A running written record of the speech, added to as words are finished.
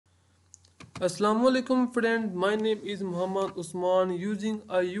Assalamualaikum friend, my name is Muhammad Usman using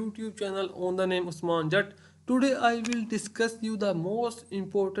a YouTube channel on the name Usman Jat. Today I will discuss you the most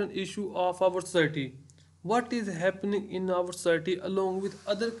important issue of our society. What is happening in our society along with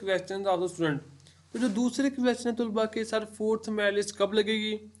other questions of the student. तो जो दूसरे question है तलबा के sir fourth merit list कब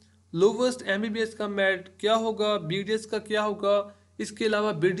लगेगी, lowest MBBS का merit क्या होगा, बीडीएस का क्या होगा, इसके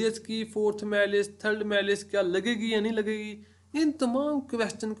अलावा बीडीएस की fourth merit list third merit list क्या लगेगी या नहीं लगेगी, इन तमाम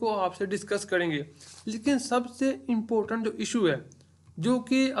क्वेश्चन को आपसे डिस्कस करेंगे। लेकिन सबसे इम्पोर्टेंट जो इशू है जो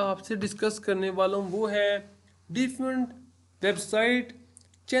कि आपसे डिस्कस करने वाला हूँ वो है डिफरेंट वेबसाइट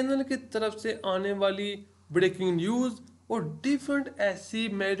चैनल की तरफ से आने वाली ब्रेकिंग न्यूज़ और डिफरेंट ऐसी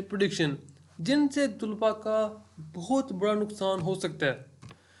मेरिट प्रेडिक्शन जिनसे तुलबा का बहुत बड़ा नुकसान हो सकता है।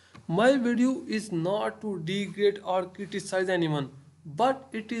 My video is not to degrade और criticise anyone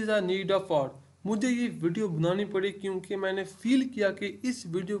but it is a need of are. मुझे ये वीडियो बनानी पड़ी क्योंकि मैंने फील किया कि इस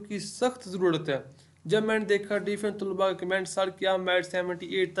वीडियो की सख्त ज़रूरत है। जब मैंने देखा डिफरेंट तलबा के कमेंट, सर क्या मेरिट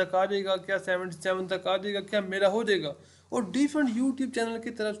 78 तक आ जाएगा, क्या 77 तक आ जाएगा, क्या मेरा हो जाएगा, और डिफरेंट यूट्यूब चैनल की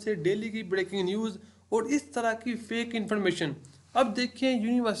तरफ से डेली की ब्रेकिंग न्यूज़ और इस तरह की फेक इन्फॉर्मेशन। अब देखिए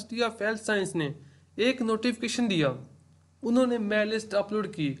यूनिवर्सिटी ऑफ हेल्थ साइंस ने एक नोटिफिकेशन दिया, उन्होंने मेरिट लिस्ट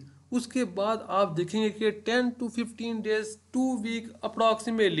अपलोड की, उसके बाद आप देखेंगे कि 10 to 15 डेज 2 वीक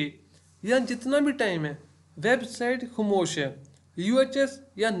अप्रॉक्सीमेटली या जितना भी टाइम है वेबसाइट खामोश है। यूएचएस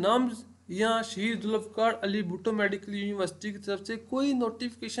या नम्स या शहीद जुल्फ़िकार अली भुट्टो मेडिकल यूनिवर्सिटी की तरफ से कोई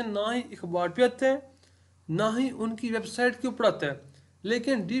नोटिफिकेशन ना ही अखबार पे आता है ना ही उनकी वेबसाइट के ऊपर आता है,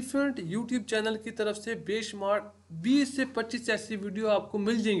 लेकिन डिफरेंट यूट्यूब चैनल की तरफ से बेशुमार 20 से 25 ऐसी वीडियो आपको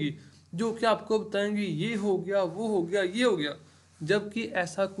मिल जाएंगी जो कि आपको बताएंगी ये हो गया, वो हो गया, ये हो गया, जबकि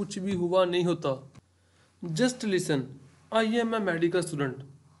ऐसा कुछ भी हुआ नहीं होता। Just listen, I M A medical student,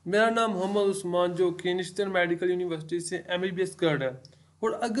 मेरा नाम मोहम्मद उस्मान जो कि ईस्टर्न मेडिकल यूनिवर्सिटी से एमबीबीएस कर है,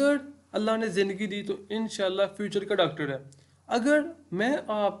 और अगर अल्लाह ने ज़िंदगी दी तो इंशाल्लाह फ्यूचर का डॉक्टर है। अगर मैं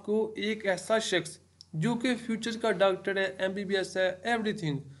आपको एक ऐसा शख्स जो कि फ्यूचर का डॉक्टर है, एमबीबीएस है,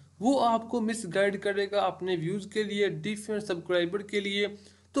 एवरीथिंग, वो आपको मिस गाइड करेगा अपने व्यूज़ के लिए, डिफरेंट सब्सक्राइबर के लिए,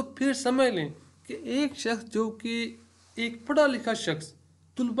 तो फिर समझ लें कि एक शख्स जो कि एक पढ़ा लिखा शख्स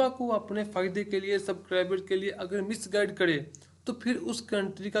तुलबा को अपने फ़ायदे के लिए, सब्सक्राइबर के लिए अगर मिस गाइड करे तो फिर उस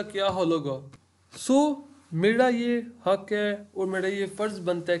कंट्री का क्या हाल होगा। सो मेरा ये हक है और मेरा ये फ़र्ज़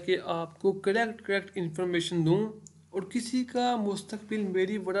बनता है कि आपको करेक्ट इन्फॉर्मेशन दूं, और किसी का मुस्तकबिल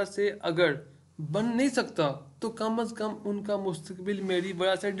मेरी वजह से अगर बन नहीं सकता तो कम अज़ कम उनका मुस्तकबिल मेरी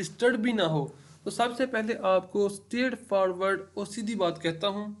वजह से डिस्टर्ब भी ना हो। तो सबसे पहले आपको स्ट्रेट फॉरवर्ड और सीधी बात कहता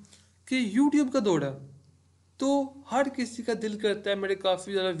हूँ कि यूट्यूब का दौर है तो हर किसी का दिल करता है मेरे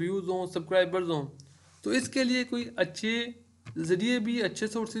काफ़ी ज़्यादा व्यूज़ हों, सब्सक्राइबर्स हों, तो इसके लिए कोई अच्छे ज़रिए भी, अच्छे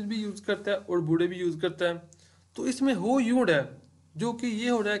सोर्सेज भी यूज़ करता है और बुरे भी यूज़ करता है। तो इसमें हो यूँ रहा है जो कि ये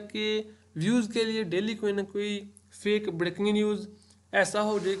हो रहा है कि व्यूज़ के लिए डेली कोई ना कोई फेक ब्रेकिंग न्यूज़, ऐसा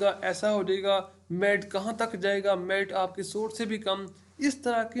हो जाएगा, ऐसा हो जाएगा, मेरिट कहाँ तक जाएगा, मेरिट आपके सोर्स से भी कम, इस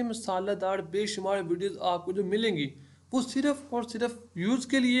तरह की मसालेदार बेशुमार वीडियोज़ आपको जो मिलेंगी वो सिर्फ़ और सिर्फ व्यूज़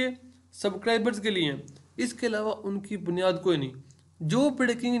के लिए, सब्सक्राइबर्स के लिए हैं, इसके अलावा उनकी बुनियाद कोई नहीं। जो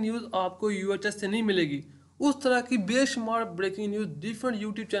ब्रेकिंग न्यूज़ आपको यूएचएस से नहीं मिलेगी उस तरह की बेशुमार breaking news different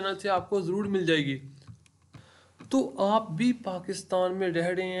YouTube channel से आपको ज़रूर मिल जाएगी। तो आप भी पाकिस्तान में रह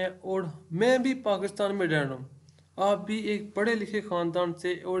रहे हैं और मैं भी पाकिस्तान में रह रहा हूँ, आप भी एक पढ़े लिखे ख़ानदान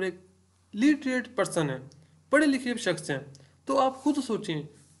से और एक लिटरेट पर्सन हैं, पढ़े लिखे शख्स हैं, तो आप खुद सोचें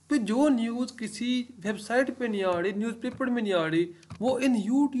कि जो न्यूज़ किसी वेबसाइट पे नहीं आ रही, न्यूज़पेपर में नहीं आ रही, वो इन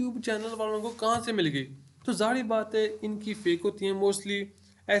यूट्यूब चैनल वालों को कहाँ से मिल गई। तो जाहिर बात है इनकी फेक होती है मोस्टली,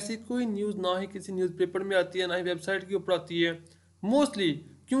 ऐसी कोई न्यूज़ ना ही किसी न्यूज़पेपर में आती है ना ही वेबसाइट के ऊपर आती है मोस्टली,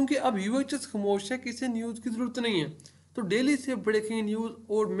 क्योंकि अब यूएचएस खामोश है, किसी न्यूज़ की ज़रूरत नहीं है। तो डेली से ब्रेकिंग न्यूज़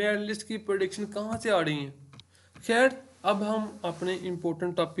और मेरिट लिस्ट की प्रेडिक्शन कहाँ से आ रही हैं। खैर अब हम अपने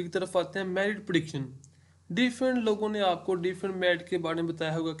इम्पोर्टेंट टॉपिक की तरफ आते हैं, मेरिट प्रेडिक्शन। डिफरेंट लोगों ने आपको डिफरेंट मेरिट के बारे में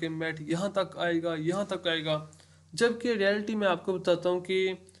बताया होगा कि मेरिट यहाँ तक आएगा, यहाँ तक आएगा, जबकि रियलिटी में आपको बताता हूँ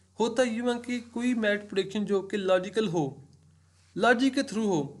कि होता यूँ है कि कोई मेरिट प्रेडिक्शन जो कि लॉजिकल हो, लॉजिक के थ्रू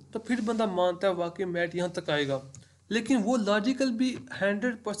हो, तो फिर बंदा मानता है वाकई मेरिट यहाँ तक आएगा, लेकिन वो लॉजिकल भी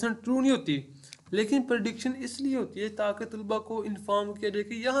 100% ट्रू नहीं होती, लेकिन प्रेडिक्शन इसलिए होती है ताकि तलबा को इन्फॉर्म किया जाए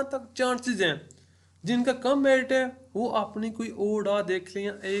कि यहाँ तक चांसेस हैं। जिनका कम मेरिट है वो अपनी कोई और राह देख लें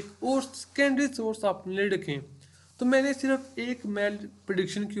या एक और सेकेंडरी सोर्स अपने लिए रखें। तो मैंने सिर्फ एक मेरिट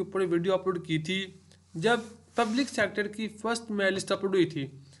प्रेडिक्शन के ऊपर वीडियो अपलोड की थी जब पब्लिक सेक्टर की फर्स्ट मेरिट लिस्ट अपलोड हुई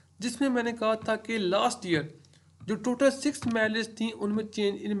थी, जिसमें मैंने कहा था कि लास्ट ईयर जो टोटल 6 मेरिट लिस्ट थी उनमें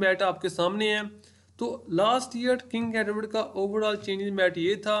चेंज इन मेरिट आपके सामने है। तो लास्ट ईयर किंग एडवर्ड का ओवरऑल चेंज इन मेरिट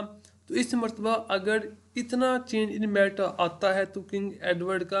ये था, तो इस मरतबा अगर इतना चेंज इन मैट आता है तो किंग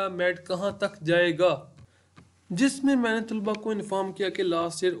एडवर्ड का मैट कहाँ तक जाएगा, जिसमें मैंने तलबा को इन्फॉर्म किया कि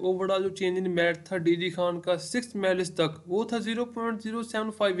लास्ट ईयर ओवरऑल जो चेंज इन मैट था डीजी खान का 6 मेल लिस्ट तक वो था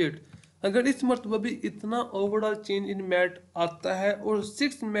 0.0758। अगर इस मरतबा भी इतना ओवरऑल चेंज इन मैट आता है और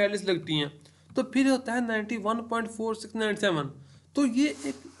 6 मेल लिस्ट लगती हैं तो फिर होता है 91.4697। तो ये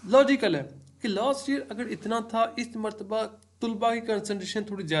एक लॉजिकल है कि लास्ट ईयर अगर इतना था, इस मरतबा तलबा की कंसंट्रेशन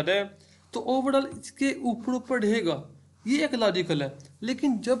थोड़ी ज़्यादा है तो ओवरऑल इसके ऊपर ऊपर रहेगा, ये एक लॉजिकल है।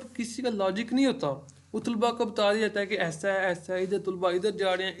 लेकिन जब किसी का लॉजिक नहीं होता, वो तलबा को बता दिया जाता है कि ऐसा है, इधर तलबा इधर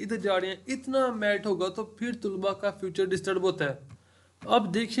जा रहे हैं, इधर जा रहे हैं, इतना मैट होगा, तो फिर तलबा का फ्यूचर डिस्टर्ब होता है।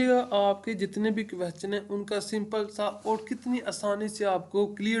 अब देखिएगा आपके जितने भी क्वेश्चन हैं उनका सिंपल सा और कितनी आसानी से आपको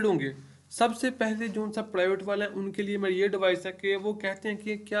क्लियर होंगे। सबसे पहले जो सा प्राइवेट वाला है उनके लिए मेरी ये एडवाइस है कि वो कहते हैं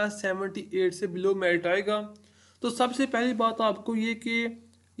कि क्या 78 से बिलो मेरिट आएगा। तो सबसे पहली बात आपको ये कि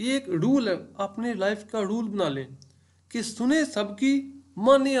ये एक रूल है, अपने लाइफ का रूल बना लें कि सुने सबकी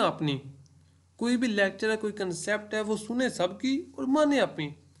माने अपनी। कोई भी लेक्चर है, कोई कंसेप्ट है, वो सुने सबकी और माने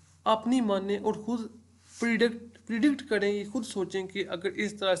अपनी माने और खुद प्रिडिक्ट करें, ये खुद सोचें कि अगर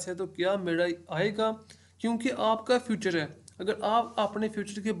इस तरह से है तो क्या मेरा आएगा, क्योंकि आपका फ्यूचर है। अगर आप अपने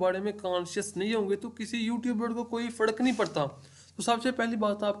फ्यूचर के बारे में कॉन्शियस नहीं होंगे तो किसी यूट्यूबर को कोई फ़र्क नहीं पड़ता। तो सबसे पहली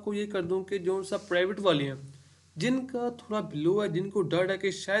बात आपको ये कर दूं कि जो सब प्राइवेट वाले हैं जिनका थोड़ा बिलो है, जिनको डर है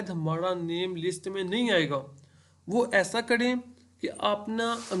कि शायद हमारा नेम लिस्ट में नहीं आएगा, वो ऐसा करें कि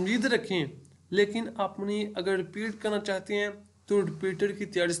अपना उम्मीद रखें, लेकिन अपनी अगर रिपीट करना चाहते हैं तो रिपीटर की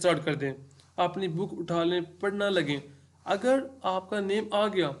तैयारी स्टार्ट कर दें, अपनी बुक उठा लें, पढ़ना लगें। अगर आपका नेम आ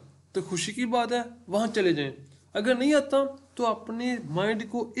गया तो खुशी की बात है, वहाँ चले जाएं। अगर नहीं आता तो अपने माइंड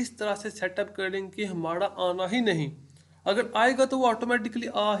को इस तरह से सेटअप करें कि हमारा आना ही नहीं, अगर आएगा तो वो ऑटोमेटिकली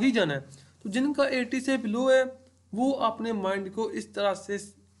आ ही जाना है। तो जिनका 80 से बिलो है वो अपने माइंड को इस तरह से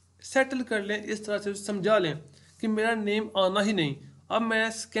सेटल कर लें, इस तरह से समझा लें कि मेरा नेम आना ही नहीं, अब मैं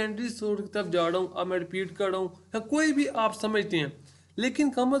सेकेंडरी सोर्स की तरफ जा रहा हूँ, अब मैं रिपीट कर रहा हूँ, या कोई भी आप समझते हैं। लेकिन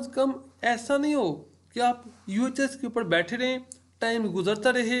कम अज़ कम ऐसा नहीं हो कि आप यूएचएस के ऊपर बैठे रहें, टाइम गुजरता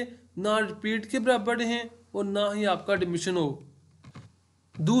रहे, ना रिपीट के बराबर रहें और ना ही आपका एडमिशन हो।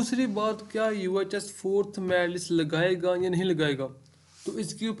 दूसरी बात, क्या यूएचएस 4th मेरिट लिस्ट लगाएगा या नहीं लगाएगा, तो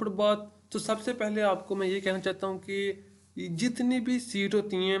इसके ऊपर बात, तो सबसे पहले आपको मैं ये कहना चाहता हूँ कि जितनी भी सीट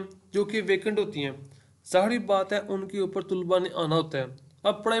होती हैं जो कि वैकेंट होती हैं, सारी बात है उनके ऊपर तलबा ने आना होता है।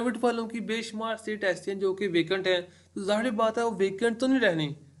 अब प्राइवेट वालों की बेशुमार सीट ऐसी हैं जो कि वैकेंट हैं, तो जाहिर बात है वो वैकेंट तो नहीं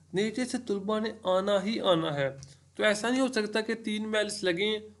रहनी, नीचे से तलबा ने आना ही आना है। तो ऐसा नहीं हो सकता कि 3 मेरिट्स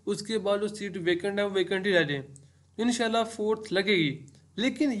लगें उसके बाद जो सीट वैकेंट है वो वैकेंट ही रह जाए। इंशाल्लाह 4th लगेगी,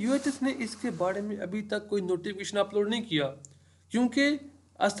 लेकिन यूएचएस ने इसके बारे में अभी तक कोई नोटिफिकेशन अपलोड नहीं किया, क्योंकि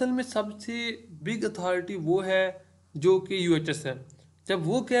असल में सबसे बिग अथॉरिटी वो है जो कि यूएचएस है। जब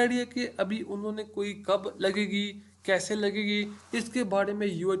वो कह रही है कि अभी उन्होंने कोई कब लगेगी, कैसे लगेगी, इसके बारे में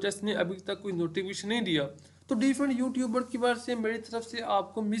यूएचएस ने अभी तक कोई नोटिफिकेशन नहीं दिया, तो डिफरेंट यूट्यूबर की बात से मेरी तरफ से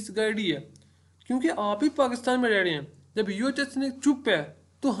आपको मिसगाइड ही है, क्योंकि आप ही पाकिस्तान में रह रहे हैं। जब यूएचएस ने चुप है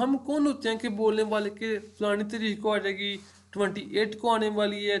तो हम कौन होते हैं कि बोलने वाले के फलानी तारीख को आ जाएगी, 28 को आने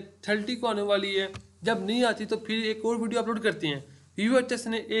वाली है, 30 को आने वाली है, जब नहीं आती तो फिर एक और वीडियो अपलोड करते हैं। यूएचएस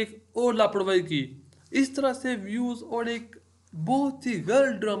ने एक और लापरवाही की, इस तरह से व्यूज़ और एक बहुत ही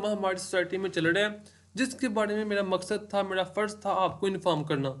गलत ड्रामा हमारी सोसाइटी में चल रहा है, जिसके बारे में मेरा मकसद था, मेरा फ़र्ज़ था आपको इन्फॉर्म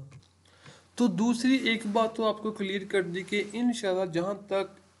करना। तो दूसरी एक बात तो आपको क्लियर कर दी कि इंशाल्लाह जहाँ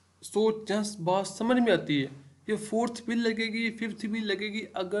तक जहाँ बात समझ में आती है कि 4th भी लगेगी, 5th भी लगेगी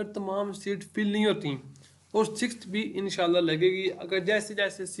अगर तमाम सीट फिल नहीं होती, और 6th भी इंशाल्लाह लगेगी अगर जैसे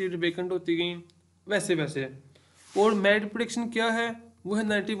जैसे सीट वैकेंट होती गई वैसे वैसे। और मेरिट प्रेडिक्शन क्या है, वो है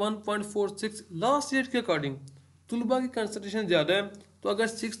 91.46 लास्ट ईयर के अकॉर्डिंग। तलबा की कंसंट्रेशन ज़्यादा है, तो अगर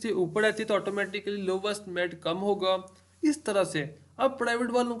 6 से ऊपर रहती है तो ऑटोमेटिकली लोवेस्ट मेरिट कम होगा, इस तरह से। अब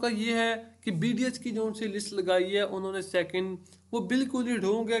प्राइवेट वालों का ये है कि बीडीएस की जो उनसे लिस्ट लगाई है उन्होंने सेकंड, वो बिल्कुल ही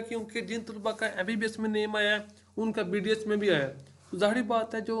ढोंग है, क्योंकि जिन तलबा का एमबीबीएस में नेम आया है उनका बीडीएस में भी आया है। तो जाहिर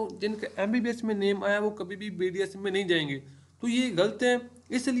बात है जो जिनका एमबीबीएस में नेम आया वो कभी भी बीडीएस में नहीं जाएंगे, तो ये गलत है।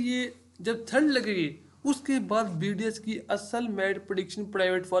 इसलिए जब 3rd लगेगी उसके बाद बीडीएस की असल मेरिट प्रेडिक्शन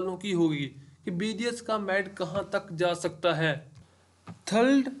प्राइवेट वालों की होगी कि बीडीएस का मेरिट कहाँ तक जा सकता है।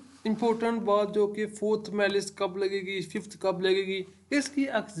 3rd इम्पोर्टेंट बात जो कि 4th मेरिट लिस्ट कब लगेगी, 5th कब लगेगी, इसकी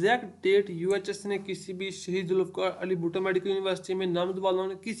एग्जैक्ट डेट यूएचएस ने किसी भी शहीद जुल्फ़िकार अली भुट्टो मेडिकल यूनिवर्सिटी में नम्स वालों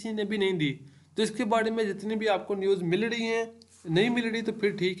ने किसी ने भी नहीं दी। तो इसके बारे में जितनी भी आपको न्यूज़ मिल रही हैं, नहीं मिल रही तो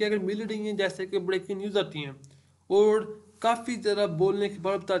फिर ठीक है, अगर मिल रही हैं जैसे कि ब्रेकिंग न्यूज़ आती हैं और काफ़ी ज़रा बोलने के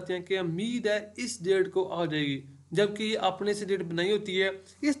बाद बताते हैं कि उम्मीद है इस डेट को आ जाएगी, जबकि ये अपने से डेट बनाई होती है।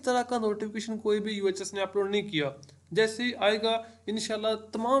 इस तरह का नोटिफिकेशन कोई भी यूएचएस ने अपलोड नहीं किया। जैसे ही आएगा इंशाल्लाह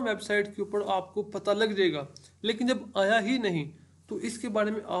तमाम वेबसाइट के ऊपर आपको पता लग जाएगा। लेकिन जब आया ही नहीं तो इसके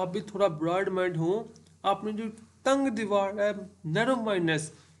बारे में आप भी थोड़ा ब्रॉड माइंड हो, आपने जो तंग दीवार है, नैरो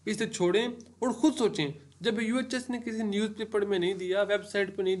माइंडनेस, इसे छोड़ें और खुद सोचें। जब यूएचएस ने किसी न्यूज़पेपर में नहीं दिया,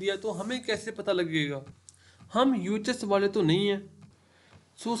 वेबसाइट पर नहीं दिया, तो हमें कैसे पता लगेगा? हम यूएचएस वाले तो नहीं हैं।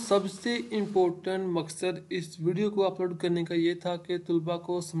 सबसे इम्पोर्टेंट मकसद इस वीडियो को अपलोड करने का ये था कि तलबा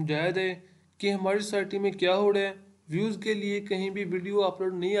को समझाया जाए कि हमारी सोसाइटी में क्या हो रहा है। व्यूज़ के लिए कहीं भी वीडियो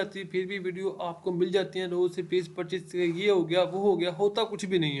अपलोड नहीं आती, फिर भी वीडियो आपको मिल जाती हैं रोज़ से 20-25 से, ये हो गया वो हो गया, होता कुछ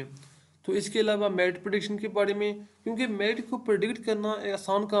भी नहीं है। तो इसके अलावा मेरिट प्रेडिक्शन के बारे में, क्योंकि मेरिट को प्रेडिक्ट करना एक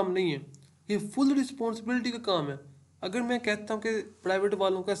आसान काम नहीं है, ये फुल रिस्पॉन्सिबिलिटी का काम है। अगर मैं कहता हूँ कि प्राइवेट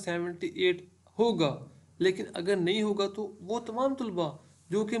वालों का 78 होगा, लेकिन अगर नहीं होगा तो वो तमाम तलबा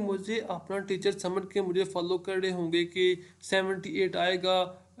जो कि मुझे अपना टीचर समझ के मुझे फॉलो कर रहे होंगे कि 78 आएगा,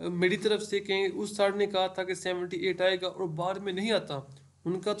 मेरी तरफ से कहीं उस सर ने कहा था कि 78 आएगा और बाद में नहीं आता,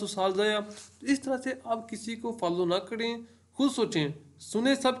 उनका तो साल गया। तो इस तरह से आप किसी को फॉलो ना करें, खुद सोचें,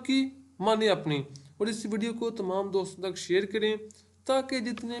 सुने सबकी, माने अपनी। और इस वीडियो को तमाम दोस्तों तक शेयर करें ताकि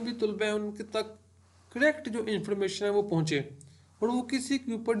जितने भी तलबा हैं उनके तक करेक्ट जो इन्फॉर्मेशन है वो पहुँचे और वो किसी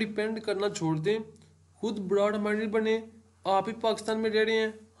के ऊपर डिपेंड करना छोड़ दें। खुद ब्रॉड माइंडेड बने। आप भी पाकिस्तान में रह रहे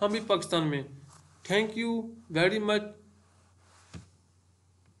हैं, हम भी पाकिस्तान में। Thank you very much.